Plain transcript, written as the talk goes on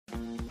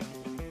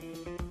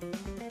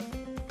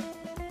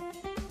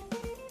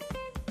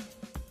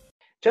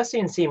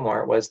Justine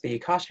Seymour was the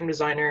costume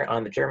designer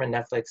on the German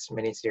Netflix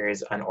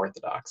miniseries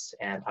Unorthodox,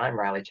 and I'm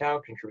Riley Chow,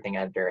 contributing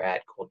editor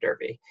at Cold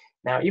Derby.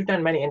 Now, you've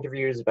done many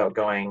interviews about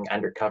going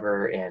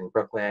undercover in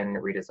Brooklyn,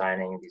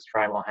 redesigning these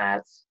tribal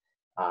hats,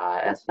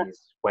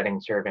 Essie's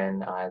wedding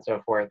turban, and so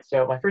forth.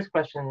 So my first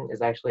question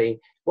is actually,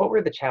 what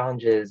were the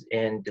challenges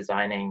in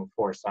designing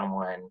for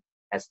someone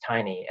as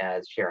tiny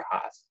as Shira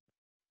Haas?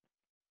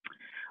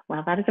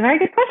 Well, that is a very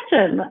good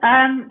question.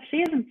 She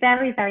is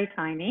very, very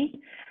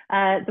tiny.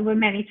 There were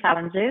many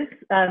challenges.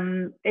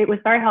 It was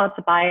very hard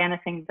to buy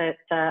anything that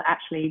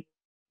actually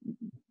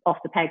off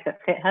the peg that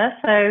fit her.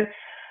 So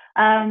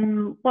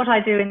what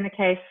I do in the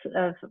case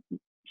of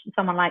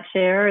someone like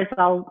Shira is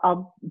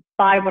I'll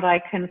buy what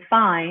I can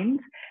find.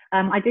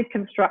 I did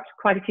construct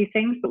quite a few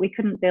things, but we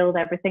couldn't build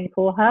everything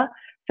for her.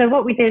 So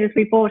what we did is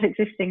we bought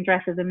existing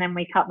dresses and then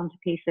we cut them to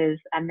pieces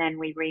and then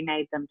we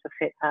remade them to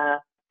fit her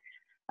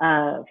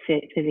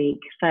physique.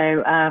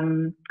 So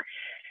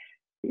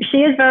she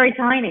is very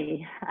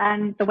tiny,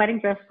 and the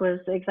wedding dress was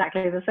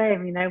exactly the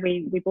same. You know,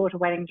 we bought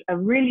a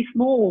really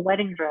small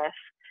wedding dress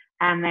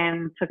and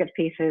then took it to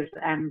pieces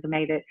and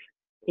made it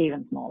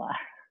even smaller,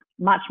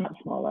 much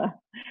smaller.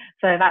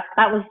 So that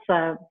was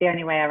the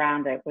only way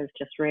around it, was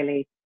just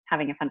really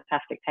having a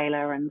fantastic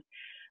tailor, and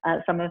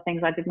some of the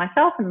things I did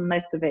myself and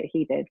most of it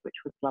he did, which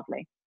was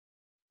lovely.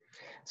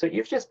 So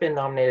you've just been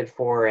nominated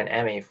for an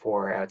Emmy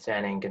for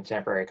Outstanding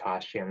Contemporary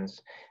Costumes.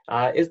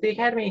 Is the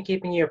Academy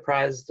keeping you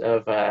apprised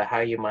of how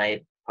you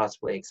might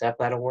possibly accept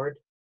that award?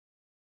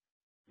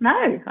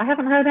 No, I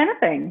haven't heard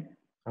anything.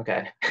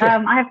 Okay.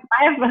 I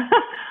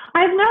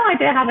have no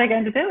idea how they're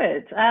going to do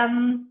it.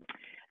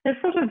 There's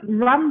sort of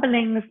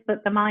rumblings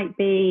that there might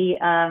be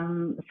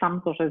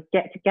some sort of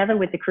get together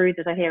with the crew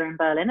that are here in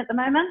Berlin at the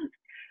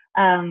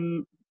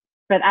moment.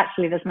 But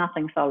actually there's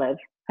nothing solid.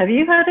 Have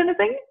you heard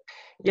anything?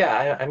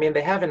 Yeah, I mean,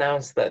 they have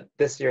announced that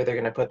this year they're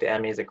going to put the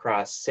Emmys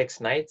across 6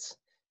 nights.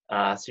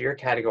 So your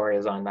category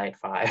is on night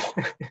 5.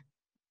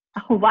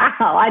 Oh,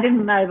 wow, I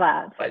didn't know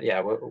that. But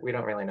yeah, we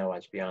don't really know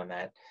much beyond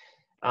that.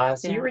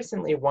 So you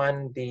recently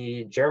won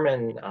the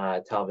German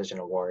Television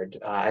Award.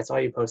 I saw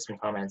you post some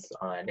comments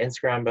on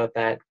Instagram about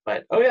that.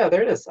 But oh yeah,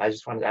 there it is. I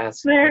just wanted to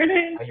ask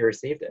how you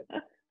received it.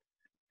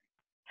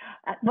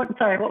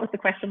 Sorry, what was the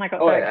question? I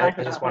got I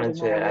just wanted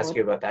to ask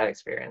you about that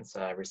experience,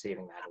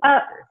 receiving that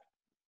award.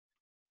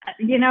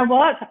 You know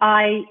what?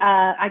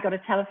 I got a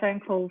telephone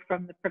call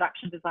from the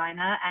production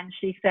designer, and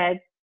she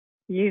said,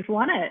 "You've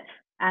won it,"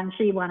 and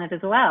she won it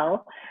as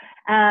well.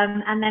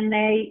 And then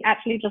they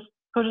actually just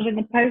put it in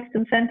the post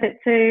and sent it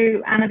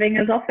to Anna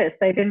Winger's office.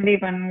 They didn't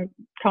even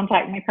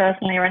contact me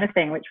personally or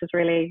anything, which was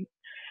really,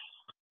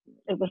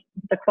 it was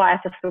the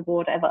quietest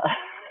award ever.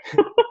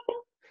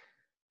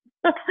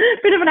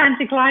 Bit of an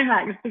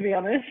anticlimax, to be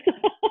honest.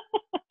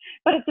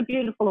 But it's a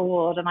beautiful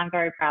award and I'm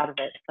very proud of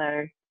it.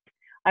 So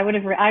I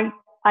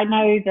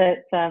know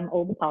that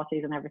all the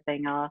parties and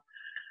everything are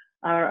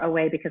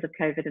away because of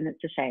COVID, and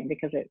it's a shame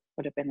because it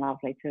would have been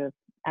lovely to have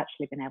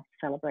actually been able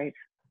to celebrate,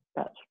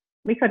 but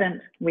we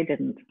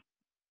didn't.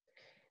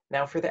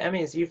 Now for the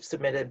Emmys, you've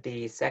submitted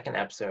the 2nd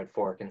episode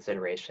for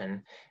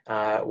consideration.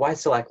 Why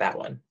select that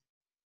one?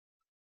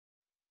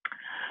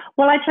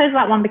 Well, I chose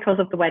that one because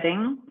of the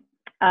wedding.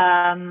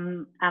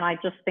 And I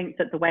just think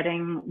that the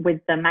wedding,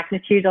 with the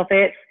magnitude of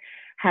it,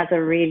 has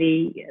a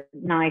really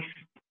nice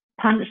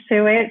punch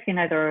to it. You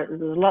know, there's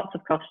lots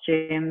of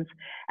costumes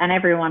and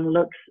everyone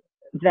looks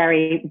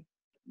very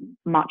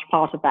much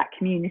part of that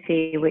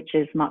community, which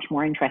is much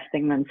more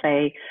interesting than,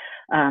 say,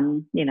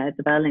 you know,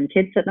 the Berlin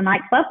kids at the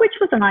nightclub, which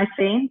was a nice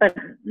scene, but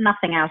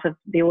nothing out of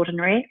the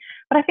ordinary.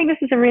 But I think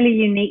this is a really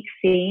unique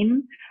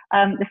scene.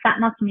 The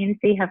Satmar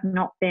community have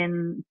not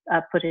been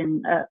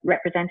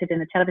represented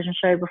in a television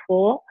show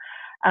before.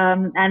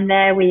 And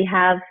there we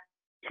have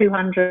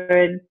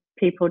 200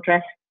 people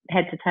dressed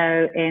head to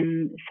toe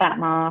in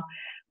Satmar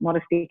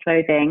modesty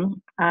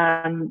clothing.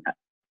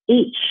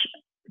 Each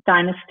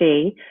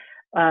dynasty,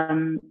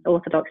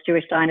 Orthodox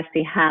Jewish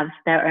dynasty, have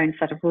their own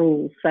set of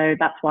rules. So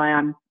that's why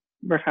I'm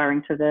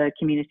referring to the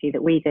community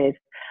that we did,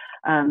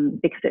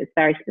 because it's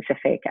very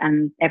specific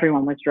and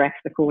everyone was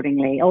dressed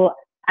accordingly, or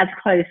as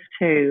close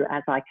to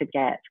as I could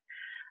get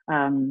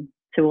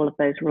to all of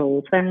those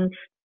rules. And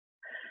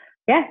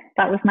yeah,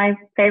 that was my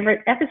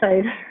favorite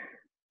episode.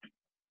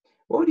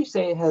 What would you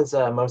say has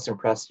most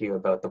impressed you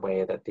about the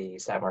way that the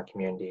Satmar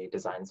community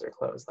designs their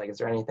clothes? Like, is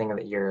there anything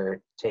that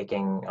you're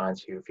taking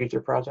onto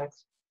future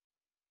projects?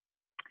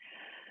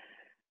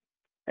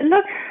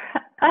 Look,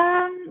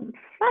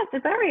 that's a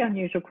very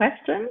unusual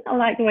question. I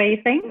like the way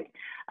you think.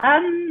 I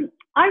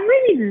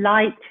really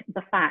liked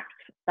the fact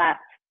that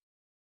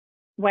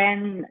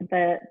when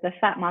the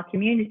Satmar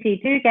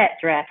community do get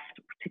dressed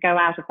to go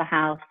out of the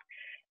house,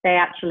 they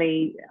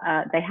actually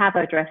they have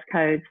a dress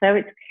code. So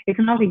it's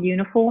not a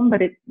uniform,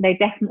 but they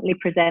definitely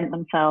present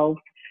themselves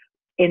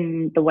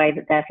in the way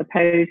that they're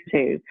supposed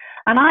to.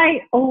 And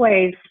I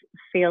always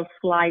feel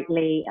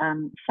slightly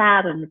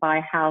saddened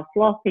by how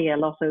floppy a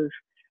lot of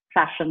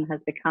fashion has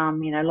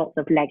become, you know, lots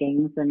of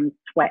leggings and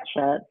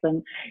sweatshirts.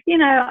 And, you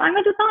know, I'm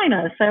a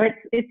designer, so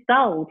it's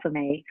dull to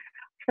me.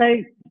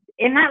 So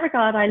in that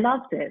regard, I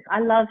loved it.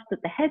 I loved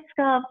that the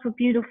headscarves were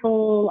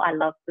beautiful. I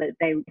loved that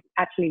they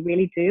actually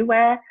really do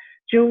wear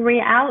jewelry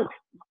out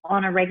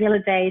on a regular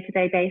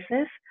day-to-day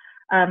basis.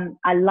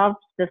 I loved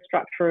the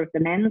structure of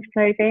the men's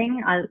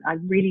clothing. I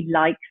really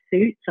like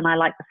suits, and I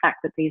like the fact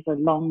that these are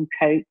long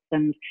coats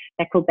and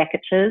they're called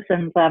becatures,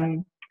 and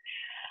then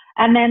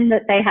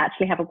that they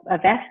actually have a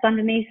vest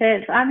underneath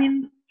it. I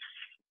mean,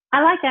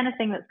 I like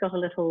anything that's got a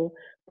little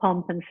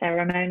pomp and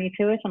ceremony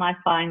to it, and I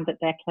find that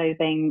their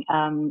clothing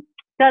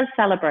does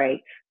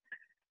celebrate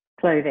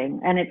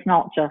clothing, and it's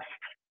not just,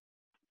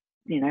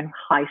 you know,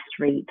 high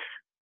street,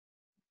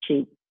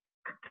 cheap,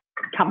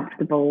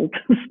 comfortable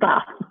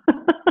stuff.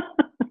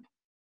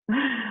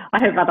 I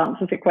hope that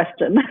answers your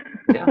question.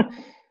 Yeah.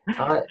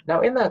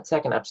 Now, in that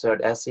second episode,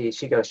 Essie,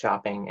 she goes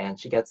shopping and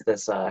she gets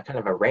this kind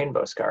of a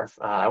rainbow scarf.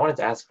 I wanted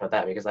to ask about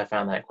that because I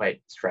found that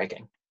quite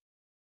striking.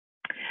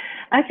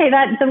 Okay,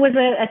 there was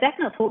a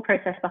definite thought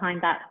process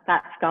behind that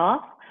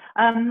scarf.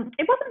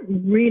 It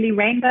wasn't really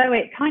rainbow.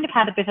 It kind of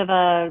had a bit of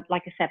a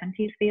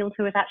 70s feel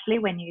to it, actually,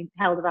 when you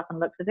held it up and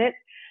looked at it.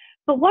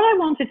 But what I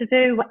wanted to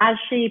do as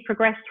she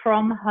progressed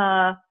from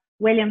her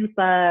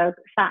Williamsburg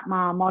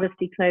Satmar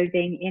modesty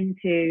clothing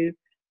into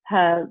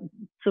her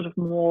sort of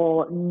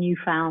more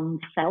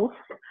newfound self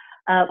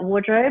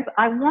wardrobe,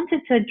 I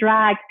wanted to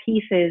drag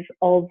pieces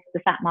of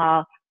the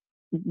Satmar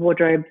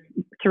wardrobe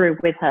through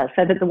with her,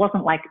 so that there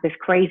wasn't like this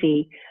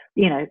crazy,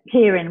 you know,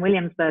 here in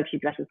Williamsburg she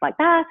dresses like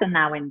that, and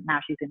now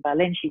she's in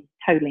Berlin, she's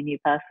a totally new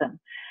person.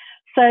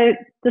 So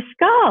the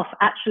scarf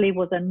actually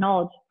was a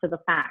nod to the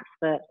fact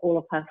that all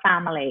of her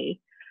family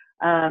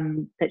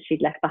that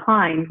she'd left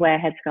behind wear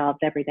headscarves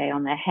every day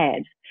on their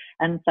head,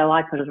 and so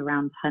I put it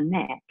around her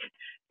neck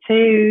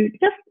to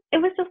it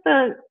was just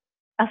a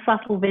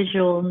subtle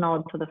visual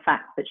nod to the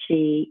fact that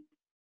she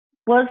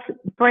was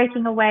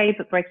breaking away,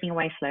 but breaking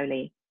away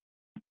slowly.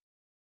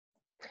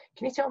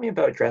 Can you tell me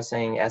about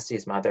dressing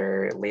Essie's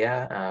mother,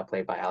 Leah,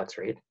 played by Alex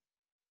Reed?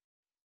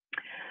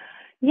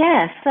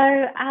 Yeah,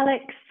 so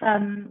Alex,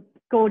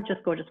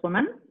 gorgeous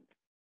woman.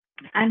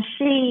 And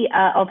she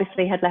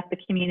obviously had left the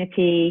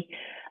community,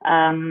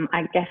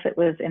 I guess it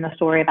was in the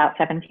story about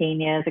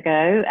 17 years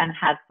ago, and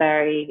had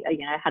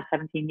had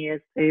 17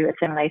 years to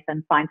assimilate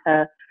and find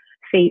her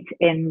feet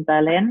in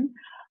Berlin.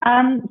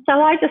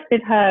 So I just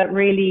did her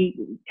really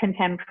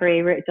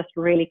contemporary, just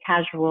really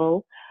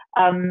casual.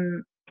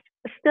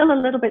 Still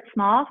a little bit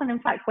smart, and in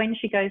fact when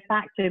she goes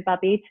back to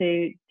Bubby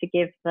to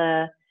give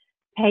the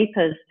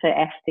papers to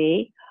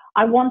Esty,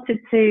 I wanted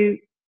to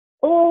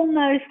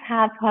almost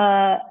have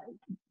her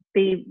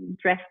be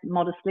dressed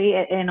modestly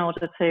in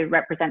order to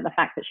represent the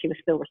fact that she was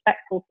still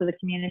respectful to the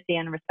community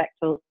and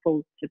respectful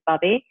to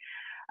Bubby.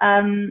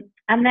 And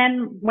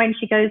then when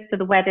she goes to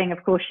the wedding,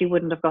 of course she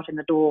wouldn't have got in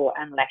the door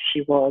unless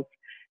she was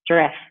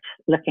dressed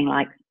looking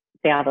like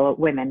the other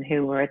women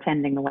who were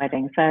attending the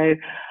wedding. So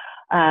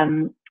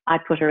I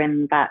put her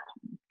in that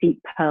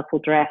deep purple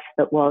dress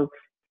that was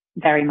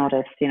very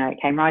modest. You know,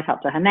 it came right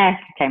up to her neck,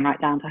 came right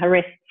down to her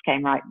wrists,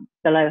 came right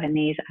below her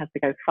knees. It has to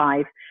go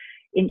 5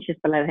 inches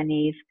below her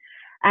knees.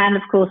 And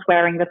of course,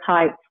 wearing the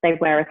tights, they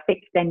wear a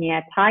thick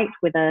denier tight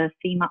with a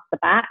seam up the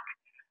back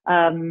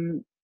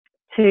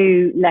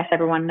to let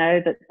everyone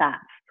know that that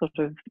sort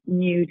of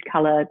nude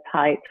colored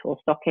tight or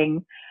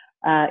stocking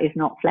is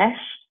not flesh.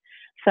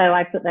 So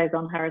I put those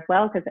on her as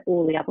well, because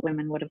all the other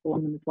women would have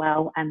worn them as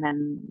well. And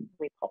then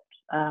we popped,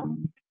 I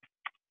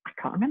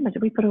can't remember,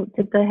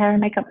 did the hair and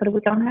makeup put a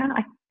wig on her?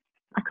 I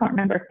can't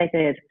remember if they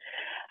did.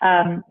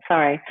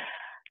 Sorry,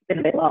 it's been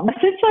a bit long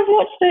since I've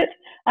watched it.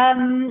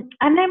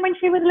 And then when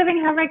she was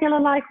living her regular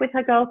life with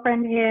her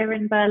girlfriend here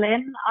in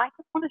Berlin, I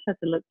just wanted her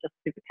to look just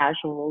super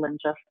casual and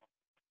just,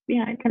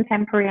 you know,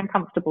 contemporary and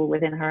comfortable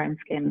within her own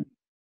skin.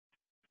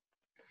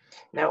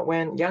 Now,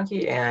 when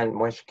Yankee and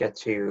Mush get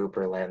to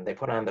Berlin, they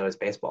put on those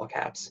baseball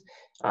caps.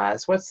 So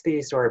what's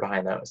the story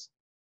behind those?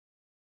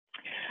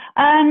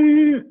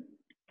 I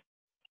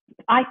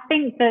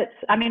think that,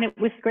 I mean, it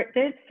was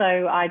scripted,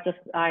 so I just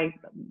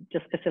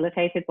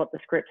facilitated what the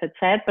script had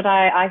said, but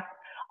I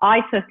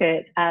took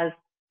it as,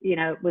 you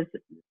know, it was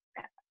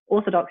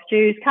Orthodox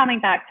Jews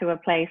coming back to a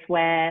place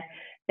where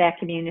their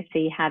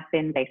community had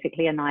been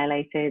basically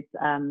annihilated,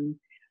 70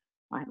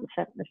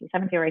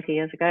 or 80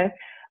 years ago,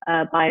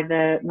 by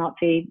the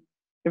Nazi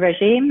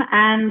regime.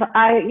 And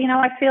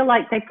I feel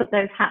like they put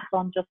those hats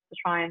on just to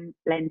try and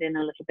blend in a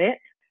little bit.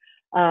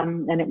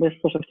 And it was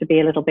sort of to be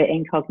a little bit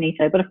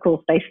incognito, but of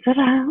course they stood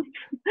out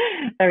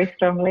very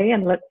strongly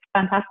and looked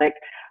fantastic.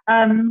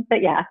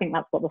 But yeah, I think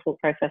that's what the thought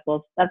process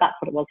was. That's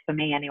what it was for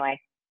me anyway.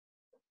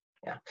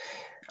 Yeah.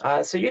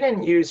 So you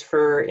didn't use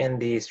fur in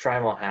these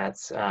Trimal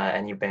hats,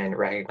 and you've been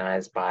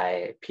recognized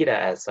by PETA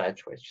as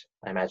such, which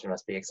I imagine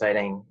must be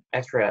exciting.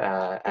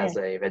 Extra as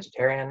a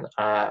vegetarian.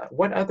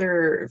 What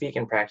other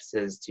vegan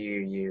practices do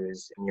you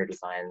use in your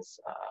designs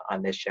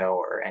on this show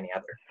or any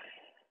other?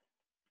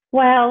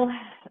 Well,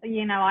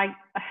 you know,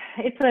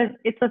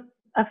 it's a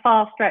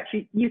far stretch.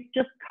 You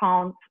just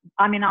can't.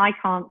 I mean, I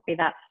can't be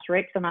that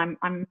strict, and I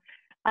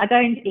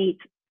don't eat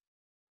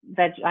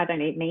I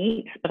don't eat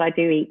meat, but I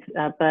do eat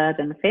bird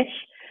and fish.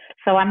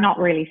 So I'm not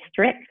really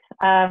strict.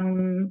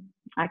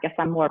 I guess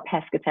I'm more a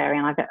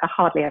pescatarian. I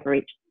hardly ever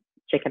eat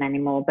chicken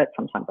anymore, but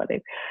sometimes I do.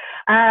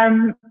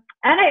 And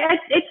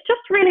it's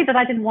just really that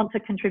I didn't want to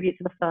contribute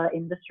to the fur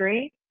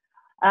industry.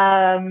 There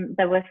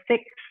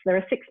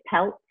are 6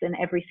 pelts in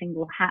every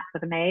single hat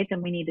that are made,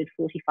 and we needed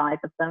 45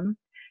 of them.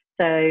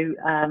 So,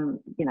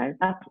 you know,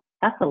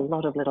 that's a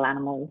lot of little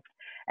animals.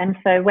 And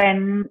so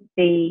when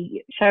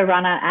the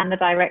showrunner and the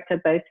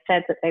director both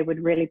said that they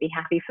would really be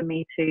happy for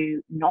me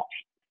to not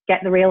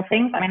get the real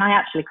things, I mean, I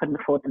actually couldn't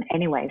afford them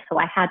anyway, so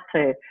I had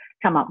to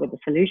come up with a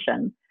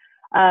solution.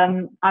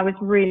 I was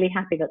really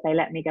happy that they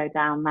let me go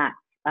down that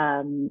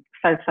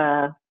faux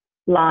fur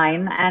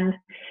line. And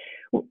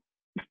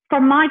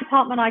from my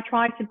department, I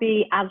tried to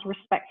be as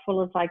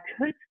respectful as I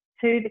could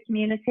to the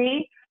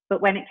community.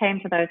 But when it came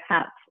to those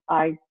hats,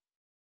 I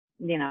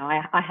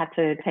had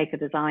to take a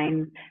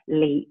design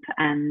leap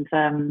and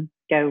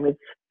go with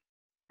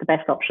the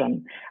best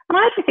option. And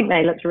I actually think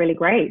they looked really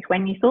great.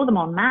 When you saw them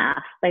en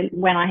masse,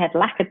 when I had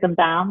lacquered them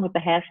down with the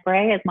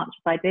hairspray as much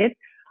as I did,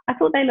 I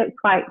thought they looked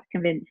quite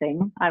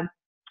convincing.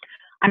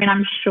 I mean,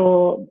 I'm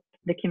sure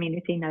the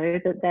community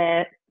knows that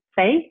they're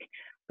fake,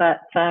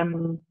 but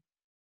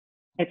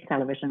it's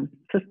television.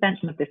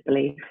 Suspension of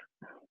disbelief.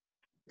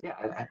 Yeah,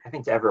 I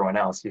think to everyone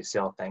else, you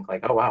still think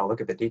like, oh wow,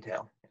 look at the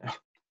detail.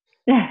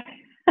 Yeah.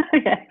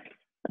 Yeah.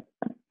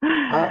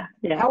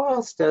 Yeah. How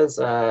else does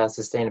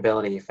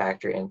sustainability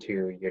factor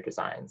into your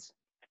designs?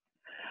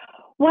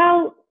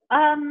 Well,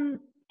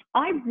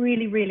 I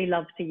really, really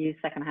love to use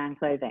secondhand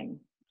clothing.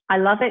 I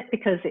love it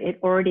because it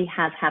already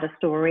has had a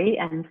story.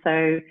 And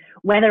so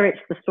whether it's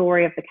the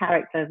story of the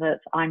character that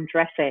I'm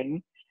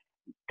dressing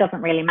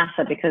doesn't really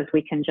matter, because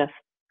we can just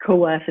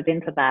coerce it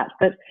into that.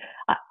 But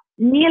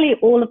nearly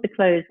all of the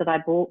clothes that I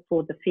bought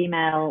for the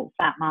female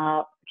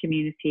Satmar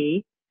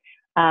community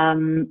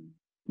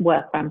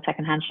were from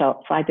secondhand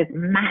shops. I did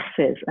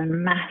masses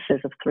and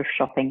masses of thrift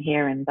shopping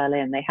here in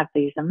Berlin. They have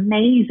these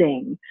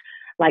amazing,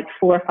 like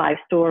 4 or 5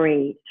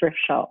 story thrift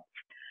shops.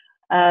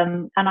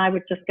 And I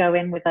would just go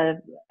in with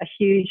a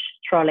huge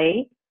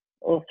trolley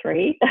or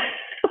 3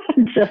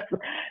 and just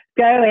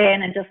go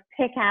in and just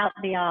pick out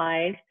the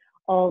eyes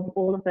of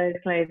all of those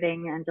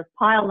clothing and just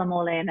pile them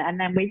all in. And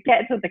then we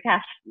get to the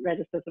cash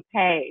register to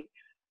pay.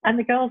 And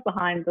the girls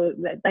behind,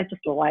 they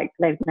just look like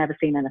they've never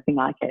seen anything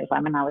like it.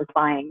 I mean, I was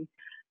buying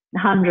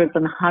hundreds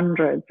and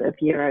hundreds of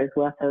euros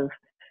worth of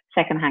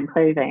secondhand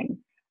clothing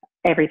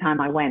every time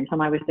I went.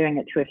 And I was doing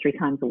it 2 or 3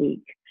 times a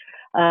week.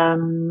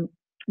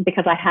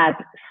 Because I had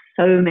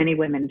so many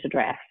women to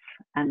dress,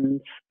 and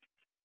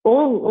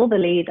all the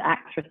lead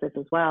actresses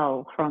as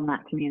well from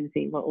that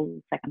community were all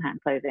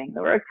secondhand clothing.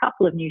 There were a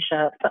couple of new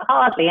shirts, but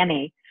hardly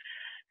any.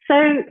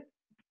 So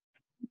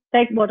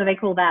what do they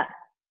call that?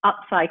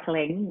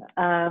 Upcycling.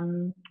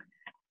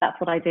 That's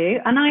what I do.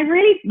 And I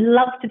really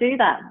love to do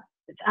that.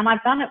 And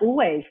I've done it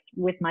always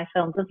with my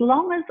films, as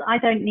long as I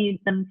don't need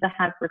them to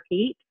have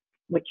repeat,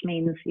 which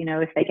means, you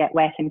know, if they get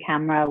wet in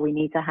camera, we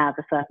need to have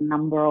a certain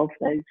number of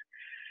those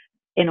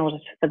in order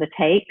for the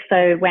take.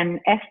 So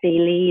when Esty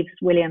leaves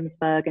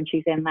Williamsburg and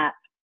she's in that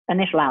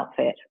initial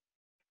outfit,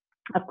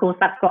 of course,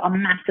 that's got a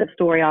massive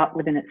story arc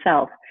within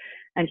itself.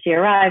 And she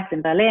arrives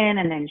in Berlin,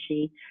 and then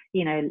she,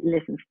 you know,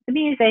 listens to the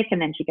music, and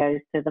then she goes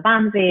to the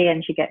Wannsee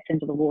and she gets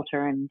into the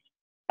water, and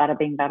bada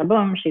bing, bada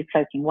boom, she's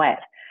soaking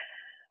wet.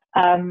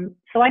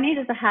 So I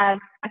needed to have,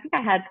 I think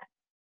I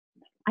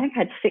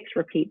had 6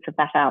 repeats of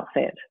that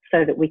outfit,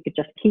 so that we could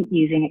just keep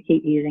using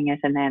it,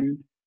 and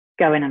then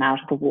go in and out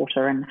of the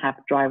water and have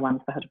dry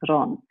ones for her to put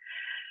on.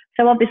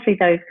 So obviously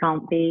those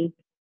can't be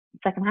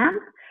secondhand.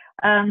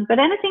 But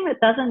anything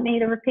that doesn't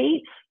need a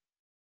repeat,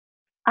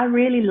 I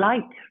really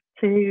like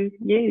to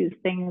use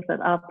things that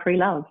are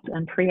pre-loved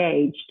and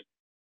pre-aged.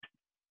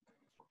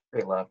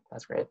 Pre-loved,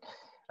 that's great.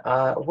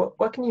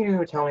 What can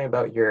you tell me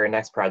about your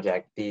next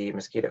project, The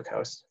Mosquito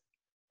Coast?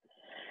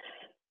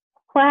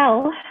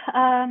 Well,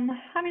 I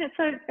mean,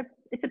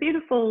 it's a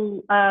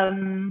beautiful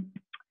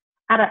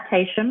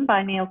adaptation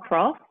by Neil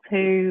Cross,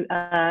 who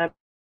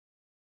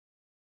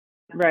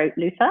wrote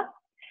Luther.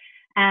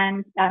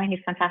 And I mean, he's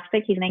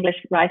fantastic. He's an English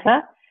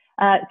writer.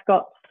 It's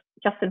got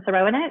Justine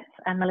Seymour in it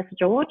and Melissa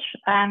George.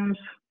 And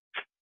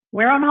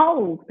we're on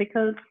hold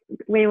because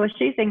we were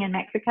shooting in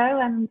Mexico,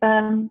 and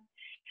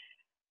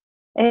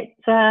it,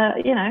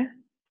 you know,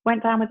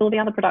 went down with all the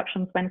other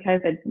productions when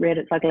COVID reared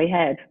its ugly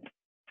head.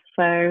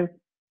 So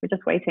we're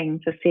just waiting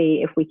to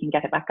see if we can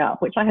get it back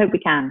up, which I hope we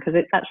can, because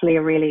it's actually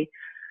a really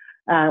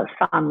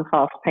fun,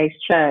 fast-paced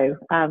show.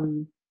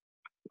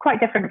 Quite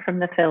different from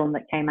the film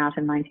that came out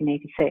in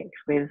 1986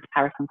 with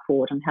Harrison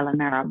Ford and Helen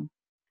Mirren.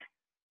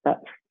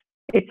 But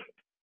it's,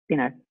 you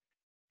know,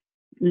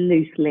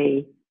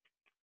 loosely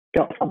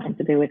got something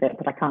to do with it,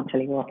 but I can't tell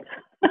you what.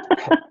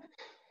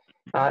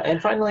 And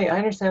finally, I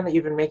understand that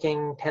you've been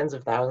making tens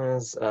of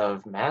thousands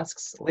of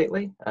masks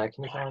lately.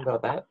 Can you tell me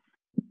about that?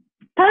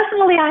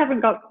 Personally, I haven't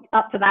got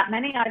up to that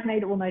many. I've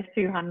made almost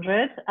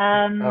 200.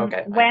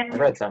 Okay, I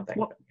read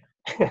something.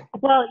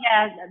 Well,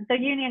 yeah, the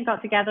union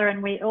got together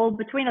and we all,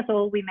 between us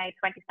all, we made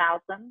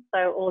 20,000.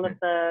 So all of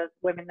the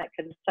women that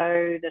can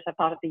sew that are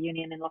part of the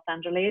union in Los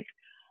Angeles.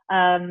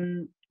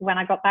 When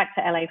I got back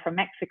to LA from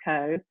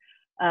Mexico,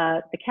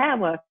 the care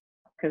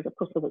workers, of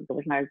course, there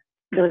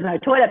was no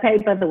toilet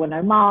paper, there were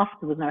no masks,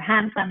 there was no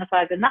hand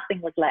sanitizer,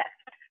 nothing was left.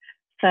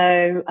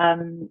 So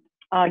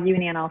our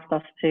union asked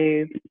us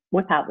to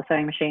whip out the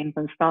sewing machines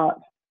and start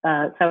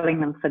sewing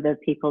them for the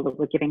people that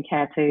were giving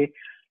care to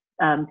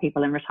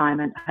people in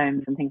retirement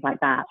homes and things like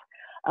that.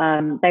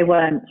 They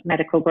weren't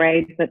medical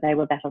grade, but they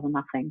were better than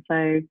nothing.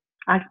 So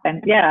I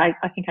think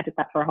I did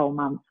that for a whole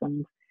month,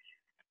 and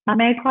I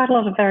made quite a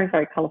lot of very,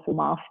 very colorful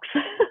masks.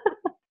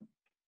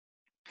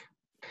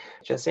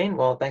 Justine,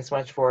 well, thanks so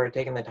much for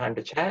taking the time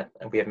to chat.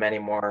 We have many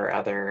more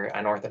other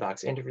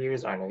unorthodox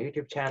interviews on our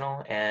YouTube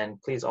channel,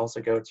 and please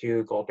also go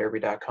to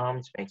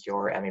goldderby.com to make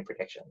your Emmy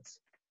predictions.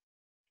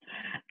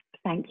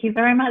 Thank you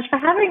very much for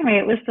having me.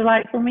 It was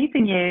delightful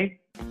meeting you.